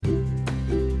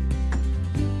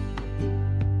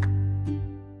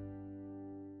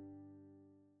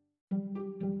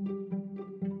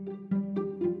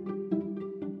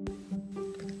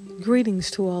Greetings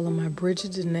to all of my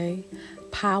Bridget Danae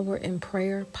Power in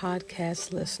Prayer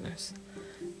podcast listeners.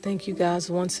 Thank you guys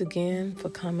once again for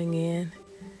coming in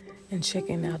and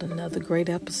checking out another great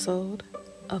episode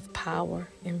of Power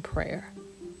in Prayer.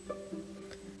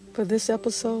 For this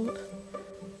episode,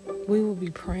 we will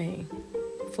be praying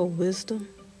for wisdom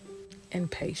and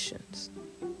patience.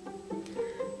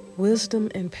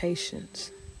 Wisdom and patience.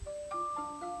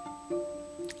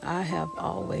 I have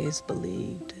always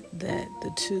believed that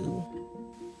the two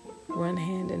run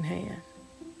hand in hand.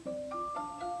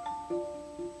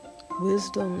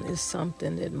 Wisdom is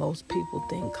something that most people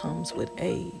think comes with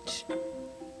age.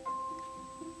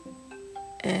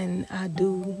 And I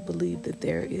do believe that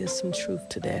there is some truth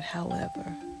to that.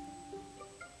 However,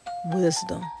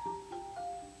 wisdom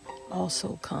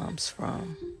also comes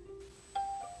from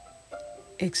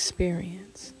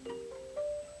experience.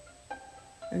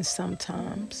 And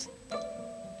sometimes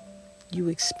you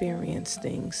experience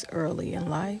things early in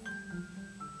life,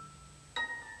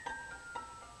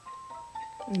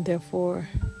 and therefore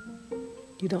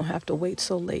you don't have to wait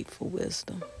so late for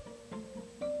wisdom.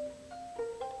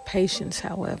 Patience,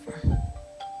 however,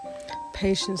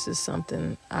 patience is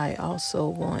something I also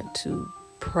want to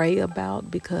pray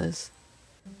about because,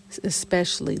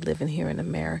 especially living here in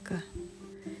America,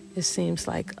 it seems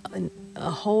like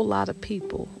a whole lot of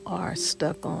people are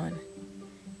stuck on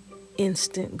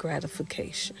instant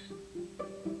gratification.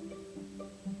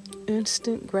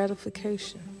 Instant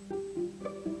gratification.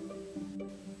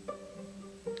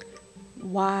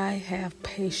 Why have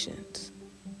patience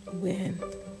when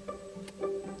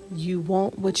you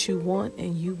want what you want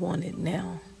and you want it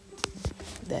now?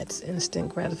 That's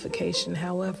instant gratification.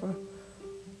 However,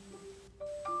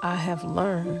 I have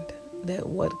learned that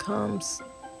what comes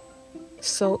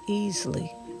so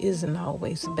easily isn't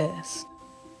always best.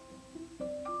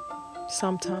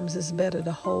 Sometimes it's better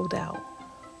to hold out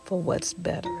for what's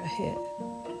better ahead.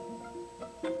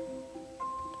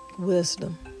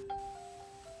 Wisdom.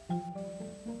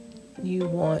 You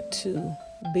want to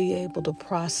be able to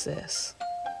process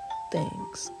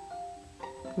things,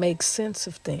 make sense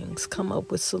of things, come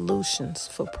up with solutions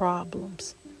for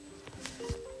problems.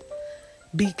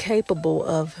 Be capable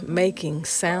of making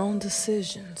sound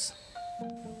decisions,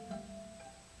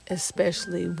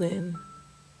 especially when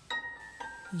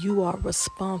you are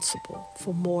responsible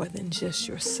for more than just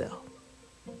yourself.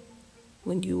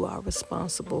 When you are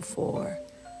responsible for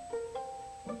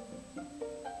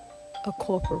a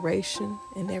corporation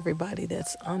and everybody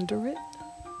that's under it.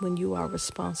 When you are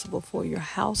responsible for your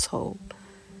household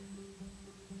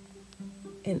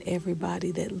and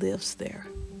everybody that lives there.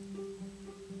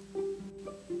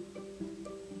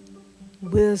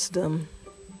 Wisdom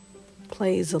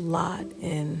plays a lot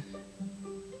in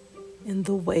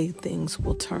the way things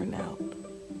will turn out.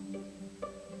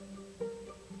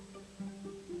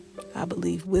 I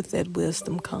believe with that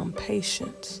wisdom comes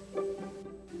patience.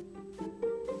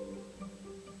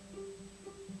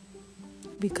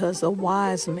 Because a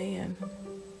wise man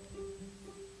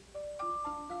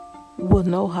will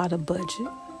know how to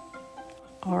budget,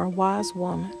 or a wise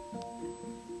woman,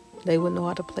 they will know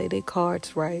how to play their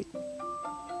cards right.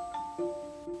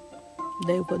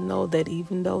 They would know that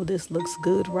even though this looks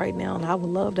good right now, and I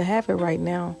would love to have it right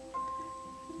now,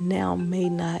 now may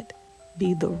not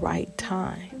be the right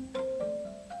time.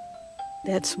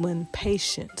 That's when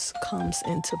patience comes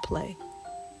into play.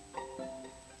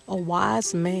 A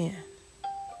wise man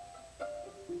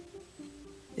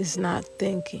is not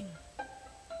thinking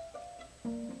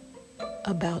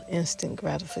about instant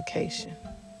gratification.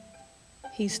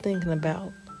 He's thinking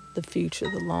about the future,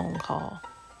 the long haul.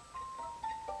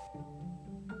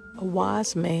 A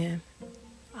wise man,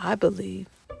 I believe,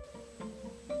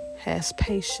 has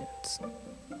patience.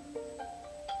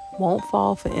 Won't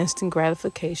fall for instant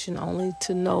gratification, only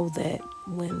to know that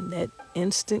when that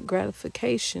instant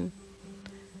gratification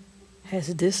has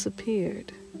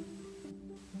disappeared,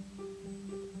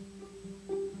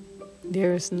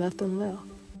 there is nothing left.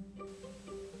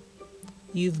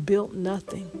 You've built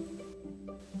nothing.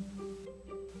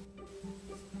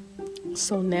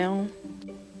 So now,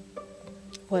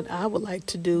 what I would like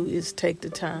to do is take the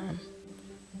time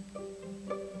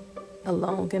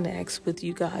along and ask with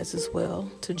you guys as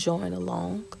well to join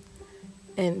along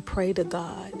and pray to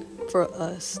God for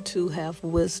us to have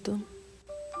wisdom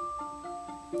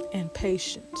and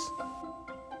patience.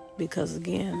 Because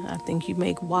again, I think you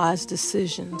make wise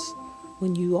decisions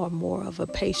when you are more of a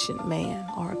patient man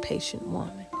or a patient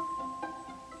woman.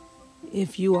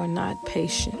 If you are not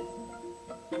patient,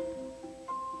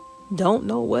 don't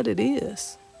know what it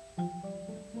is,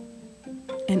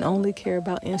 and only care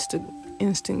about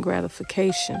instant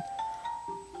gratification,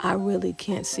 I really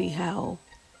can't see how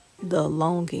the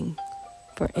longing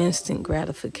for instant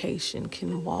gratification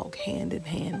can walk hand in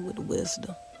hand with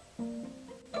wisdom.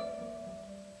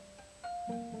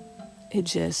 It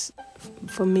just,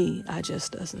 for me, I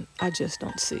just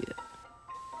don't see it.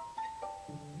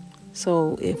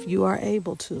 So if you are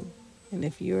able to, and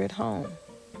if you're at home,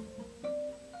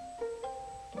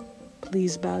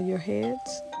 please bow your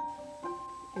heads.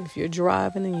 If you're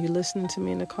driving and you're listening to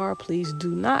me in the car, please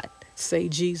do not say,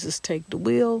 Jesus, take the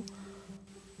wheel.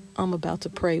 I'm about to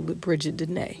pray with Bridget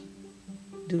Dene.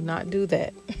 Do not do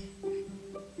that.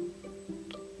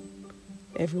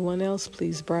 Everyone else,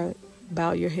 please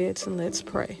bow your heads and let's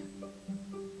pray.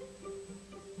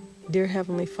 Dear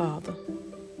Heavenly Father,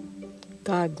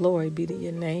 God, glory be to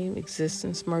your name,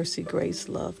 existence, mercy, grace,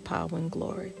 love, power, and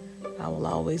glory. I will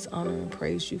always honor and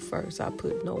praise you first. I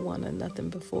put no one or nothing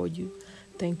before you.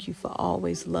 Thank you for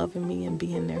always loving me and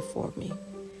being there for me.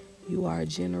 You are a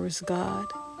generous God.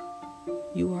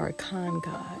 You are a kind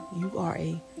God. You are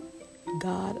a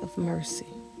God of mercy.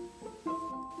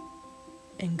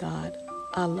 And God,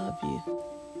 I love you.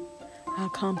 I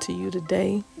come to you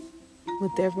today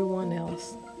with everyone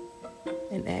else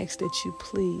and ask that you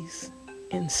please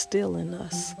instill in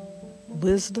us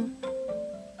wisdom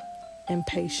and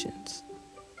patience.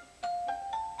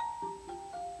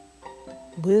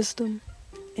 Wisdom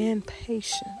and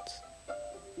patience.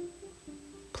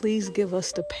 Please give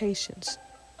us the patience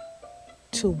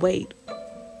to wait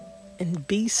and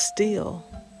be still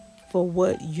for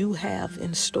what you have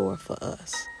in store for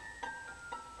us,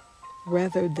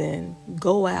 rather than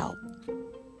go out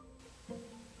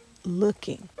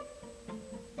looking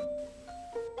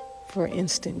for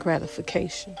instant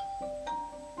gratification.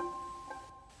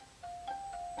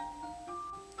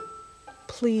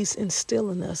 Please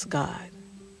instill in us, God,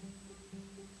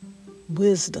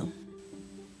 wisdom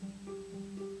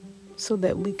so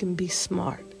that we can be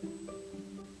smart.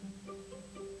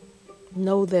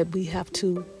 Know that we have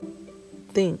to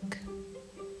think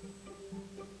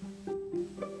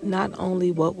not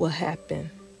only what will happen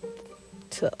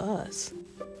to us,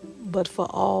 but for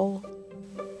all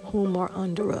whom are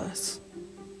under us.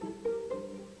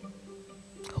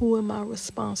 Who am I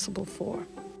responsible for?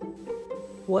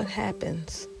 What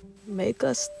happens? Make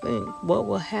us think what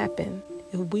will happen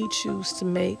if we choose to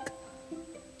make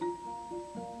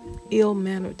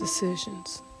ill-mannered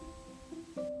decisions.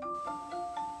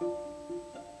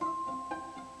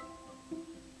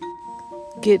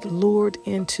 Get lured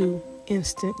into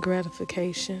instant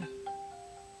gratification,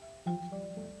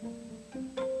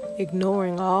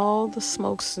 ignoring all the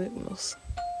smoke signals.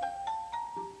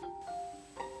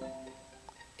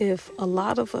 If a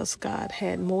lot of us, God,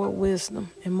 had more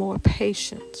wisdom and more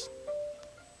patience,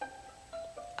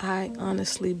 I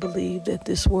honestly believe that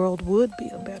this world would be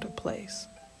a better place.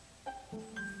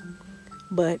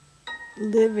 But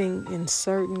living in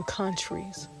certain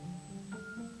countries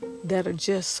that are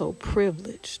just so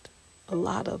privileged, a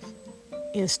lot of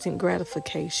instant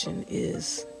gratification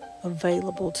is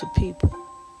available to people.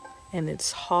 And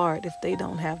it's hard if they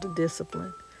don't have the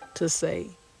discipline to say,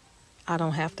 I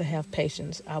don't have to have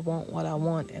patience. I want what I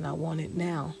want, and I want it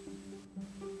now.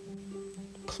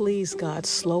 Please, God,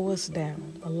 slow us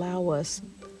down. Allow us,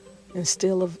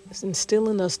 instill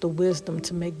in us the wisdom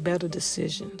to make better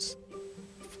decisions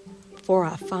for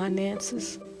our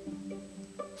finances,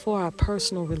 for our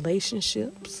personal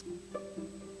relationships,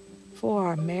 for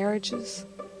our marriages,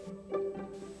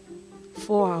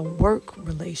 for our work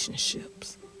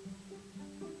relationships.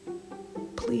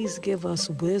 Please give us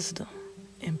wisdom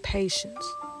and patience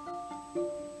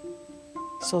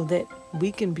so that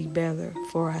we can be better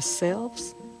for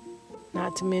ourselves,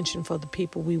 not to mention for the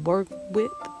people we work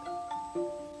with,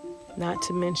 not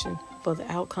to mention for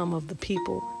the outcome of the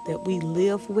people that we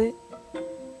live with,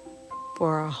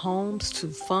 for our homes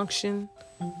to function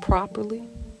properly.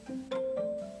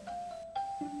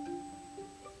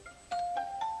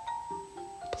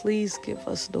 Please give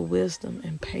us the wisdom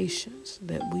and patience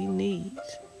that we need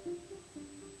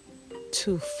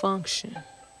to function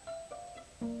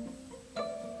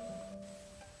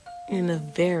in a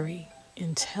very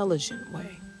intelligent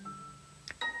way,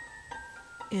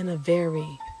 in a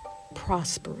very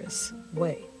prosperous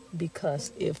way.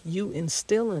 Because if you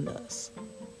instill in us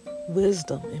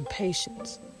wisdom and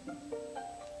patience,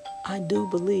 I do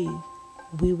believe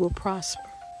we will prosper.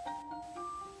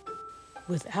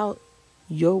 Without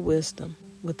your wisdom,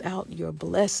 without your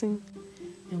blessing,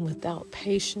 and without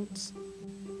patience,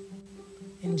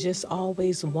 and just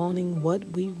always wanting what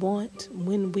we want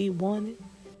when we want it,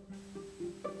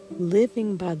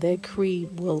 living by that creed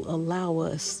will allow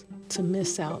us to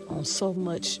miss out on so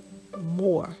much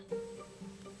more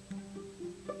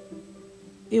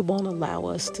it won't allow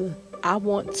us to. I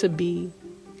want to be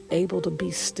able to be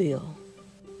still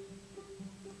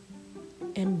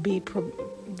and be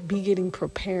getting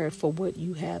prepared for what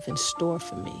you have in store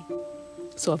for me.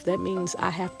 So if that means I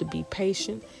have to be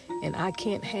patient and I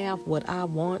can't have what I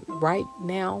want right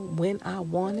now when I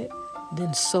want it,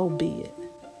 then so be it.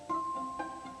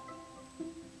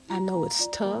 I know it's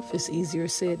tough. It's easier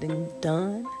said than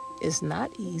done. It's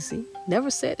not easy. Never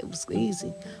said it was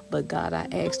easy. But God, I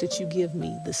ask that you give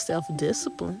me the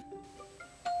self-discipline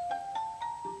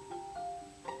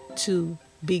to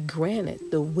be granted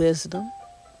the wisdom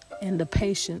and the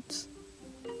patience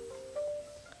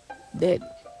that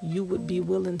you would be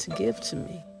willing to give to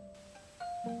me,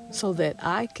 so that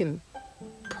I can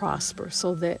prosper,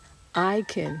 so that I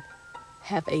can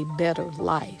have a better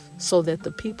life, so that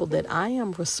the people that I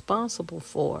am responsible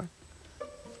for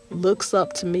looks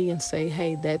up to me and say,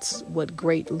 hey, that's what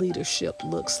great leadership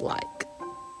looks like.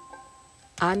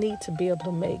 I need to be able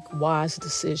to make wise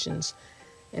decisions,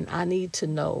 and I need to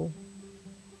know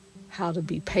how to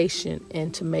be patient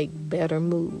and to make better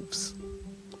moves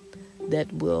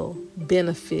that will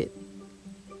benefit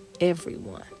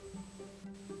everyone.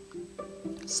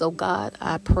 So God,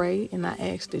 I pray and I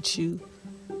ask that you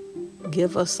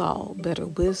give us all better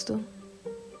wisdom.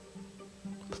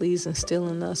 Please instill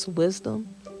in us wisdom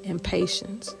and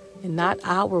patience, and not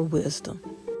our wisdom,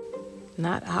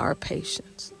 not our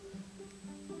patience.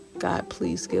 God,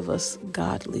 please give us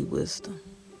godly wisdom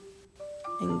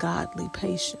and godly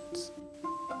patience.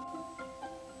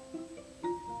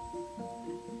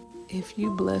 If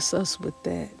you bless us with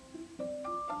that,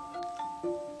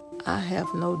 I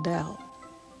have no doubt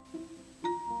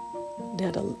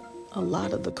that a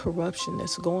lot of the corruption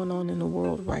that's going on in the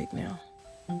world right now,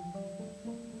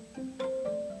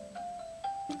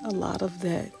 a lot of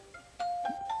that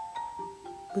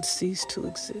would cease to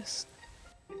exist.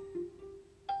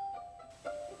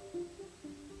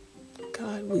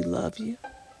 God, we love you.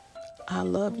 I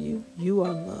love you. You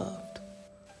are loved.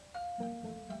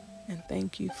 And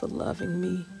thank you for loving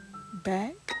me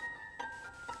back.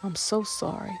 I'm so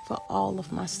sorry for all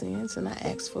of my sins, and I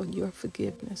ask for your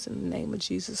forgiveness in the name of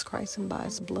Jesus Christ and by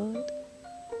his blood.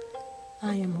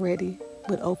 I am ready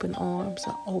with open arms,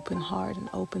 an open heart, and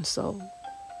open soul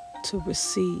to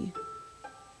receive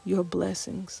your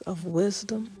blessings of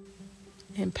wisdom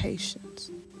and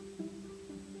patience.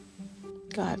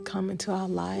 God, come into our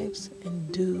lives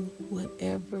and do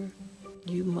whatever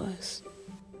you must.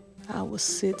 I will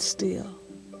sit still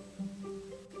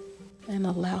and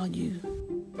allow you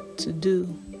to do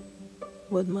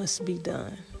what must be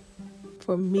done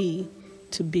for me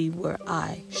to be where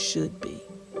I should be.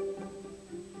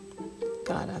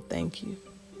 God, I thank you.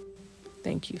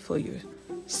 Thank you for your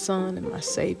Son and my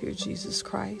Savior, Jesus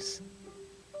Christ.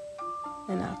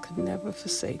 And I could never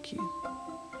forsake you.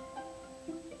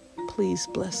 Please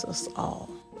bless us all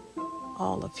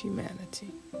of humanity.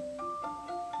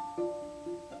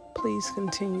 Please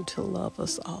continue to love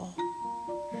us all.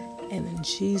 And in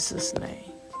Jesus'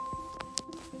 name,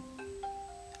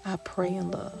 I pray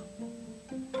and love.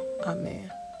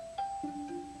 Amen.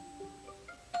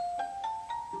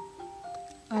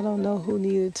 I don't know who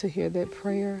needed to hear that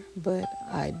prayer, but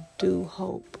I do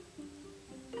hope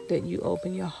that you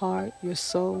open your heart, your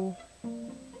soul,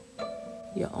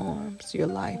 your arms, your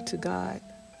life to God,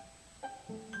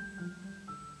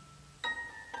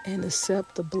 and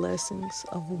accept the blessings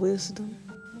of wisdom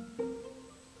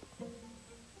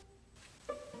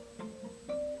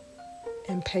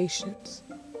and patience.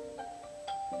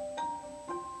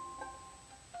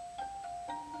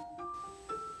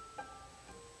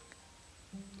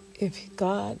 If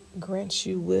God grants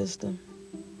you wisdom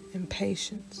and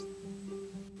patience,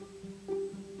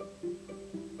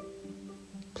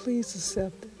 please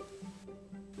accept it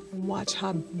and watch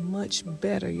how much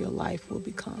better your life will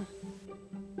become.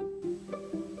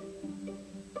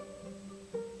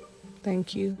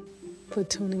 Thank you for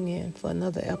tuning in for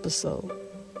another episode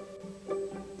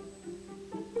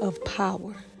of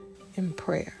Power in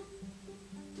Prayer.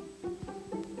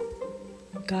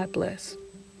 God bless.